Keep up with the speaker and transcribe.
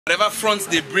whatever front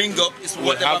they bring up is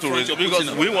whatever front you're because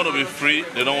putting we want to be free,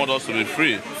 they don't want us to be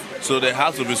free. So there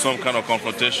has to be some kind of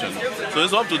confrontation. So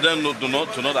it's up to them to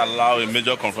not allow a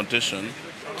major confrontation,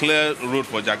 clear route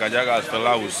for Jaga Jaga, as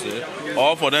Fela would say,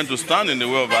 or for them to stand in the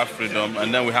way of our freedom,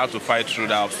 and then we have to fight through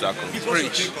that obstacle.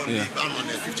 Yeah.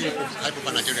 15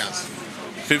 high-profile Nigerians.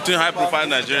 15 high-profile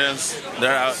Nigerians.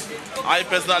 I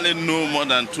personally know more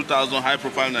than 2,000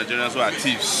 high-profile Nigerians who are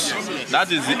thieves.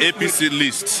 That is the APC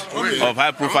list of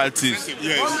high-profile thieves.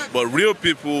 Yes. But real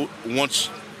people want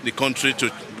the country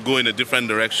to go in a different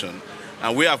direction.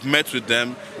 And we have met with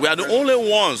them. We are the only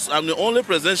ones, I'm the only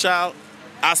presidential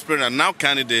aspirant and now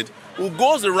candidate who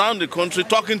goes around the country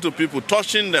talking to people,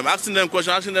 touching them, asking them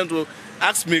questions, asking them to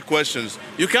ask me questions.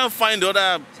 You can't find the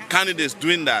other candidates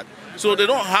doing that. So they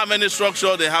don't have any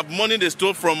structure. They have money they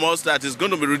stole from us that is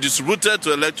going to be redistributed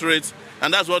to electorates,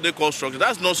 and that's what they call structure.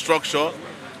 That's not structure.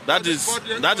 That is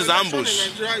ambush.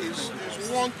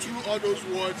 One, two, all those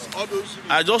words, all those.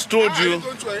 I just told you.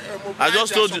 I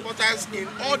just told you. In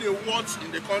all the wards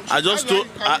in the country. I just told.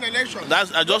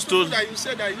 I just told. That you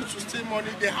said that you need to steal money.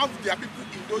 They have their people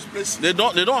in those places. They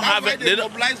don't have it. They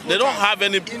don't have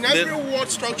any. In every ward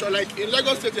structure, like in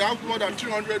Lagos State, they have more than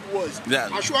 300 wards. Yeah.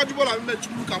 I'm sure people have met to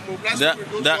look and mobilize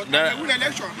people in those wards. And they win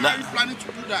election. How are you planning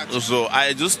to do that? So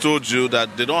I just told you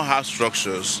that they don't have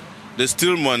structures. They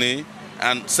steal money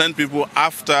and send people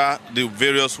after the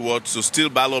various wards to steal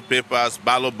ballot papers,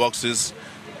 ballot boxes,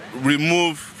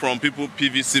 remove from people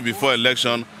PVC before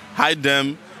election, hide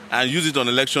them, and use it on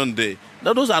election day.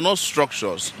 Now, those are not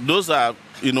structures. Those are,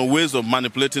 ways of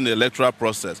manipulating the electoral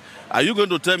process. Are you going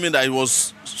to tell me that it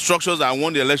was structures that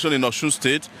won the election in Osun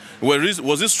State?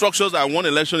 Was it structures that won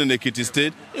election in Ekiti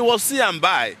State? It was see and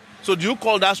buy. So do you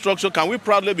call that structure? Can we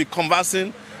proudly be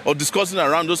conversing or discussing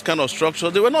around those kind of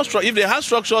structures? They were not structured. If they had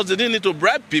structures, they didn't need to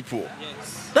bribe people.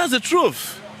 Yes. That's the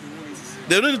truth.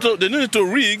 They don't need to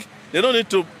rig. They don't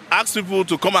need to ask people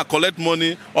to come and collect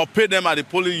money or pay them at the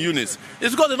polling units.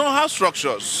 It's because they don't have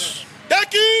structures.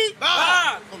 Thank you. Bye.